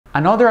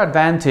Another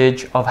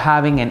advantage of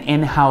having an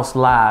in-house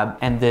lab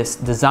and this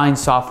design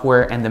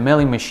software and the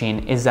milling machine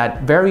is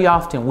that very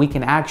often we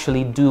can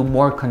actually do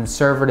more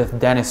conservative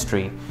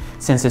dentistry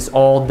since it's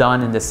all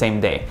done in the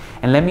same day.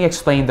 And let me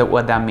explain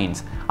what that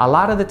means. A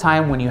lot of the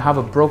time when you have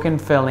a broken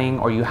filling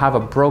or you have a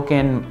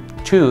broken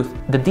tooth,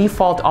 the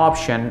default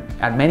option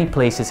at many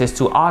places is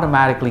to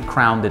automatically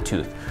crown the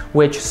tooth,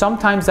 which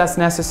sometimes that's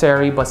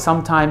necessary, but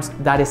sometimes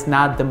that is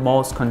not the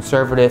most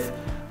conservative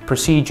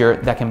procedure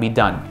that can be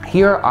done.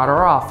 Here at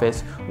our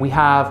office, we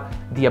have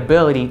the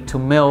ability to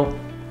mill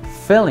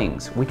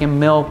fillings, we can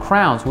mill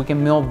crowns, we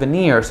can mill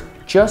veneers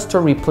just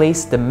to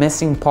replace the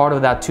missing part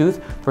of that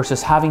tooth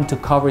versus having to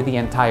cover the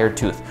entire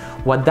tooth.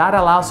 What that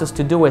allows us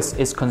to do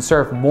is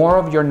conserve more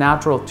of your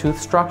natural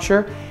tooth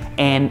structure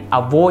and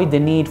avoid the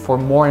need for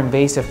more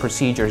invasive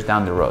procedures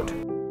down the road.